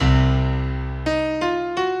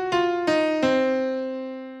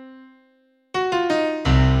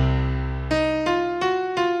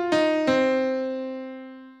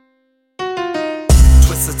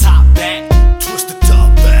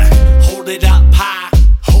up high,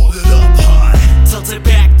 hold it up high, tilt it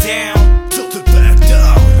back down, tilt it back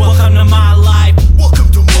down. welcome to my life, Welcome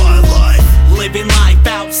to my life. living life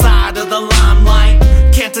outside of the limelight.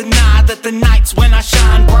 Can't deny that the nights when I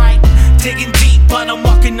shine bright. Digging deep, but I'm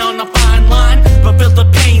walking on a fine line. But feel the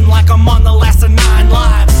pain like I'm on the last of 9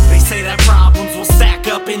 lives. They say that problems will stack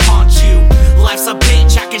up and haunt you. Life's a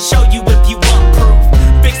bitch, I can show you if you want proof.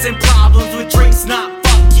 Fixing problems with drinks, not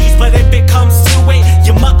fuck yous. But if it comes to it,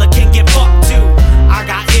 your mother can get fucked too. I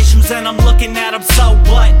got issues and I'm looking at them, so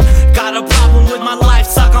what? Got a problem with my life,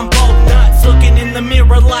 suck on both nuts. Looking in the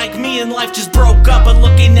mirror like me and life just broke up. But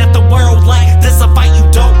looking at the world like this a fight you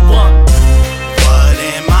don't want. What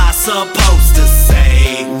am I supposed to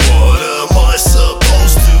say? What am I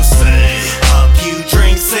supposed to say? A few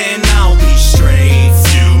drinks and I'll be straight.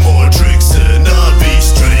 Few more drinks and I'll be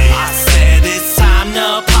straight. I said it's time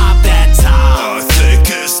to pop that top. I think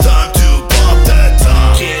it's time to pop that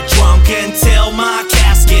top. Get drunk until my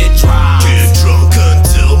casket drops. Get drunk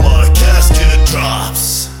until my casket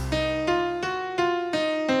drops.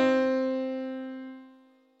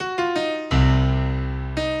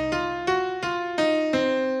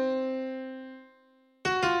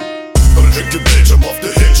 I'm drinking bitch, I'm off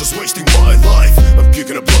the hinge, just wasting my life. I'm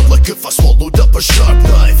puking up blood like if I swallowed up a sharp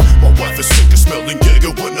knife. My wife is sick of smelling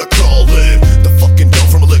Jaeger when I crawl in. The fucking dough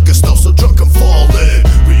from a liquor store, so drunk I'm falling.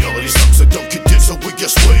 Reality sucks, I don't get it, so we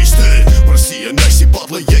get wasted. When I see an icy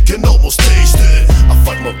bottle, you can almost taste it. I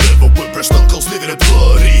fight my liver with breast knuckles, leaving it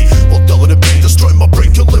bloody. While dulling the pain, destroying my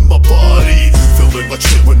brain, killing my body. Feeling like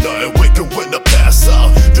shit when I awake and when I pass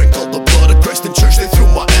out. Drink all the blood of Christ in church, they threw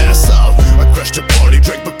my ass out. I crashed your party,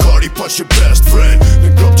 drank Bacardi, punched your best friend.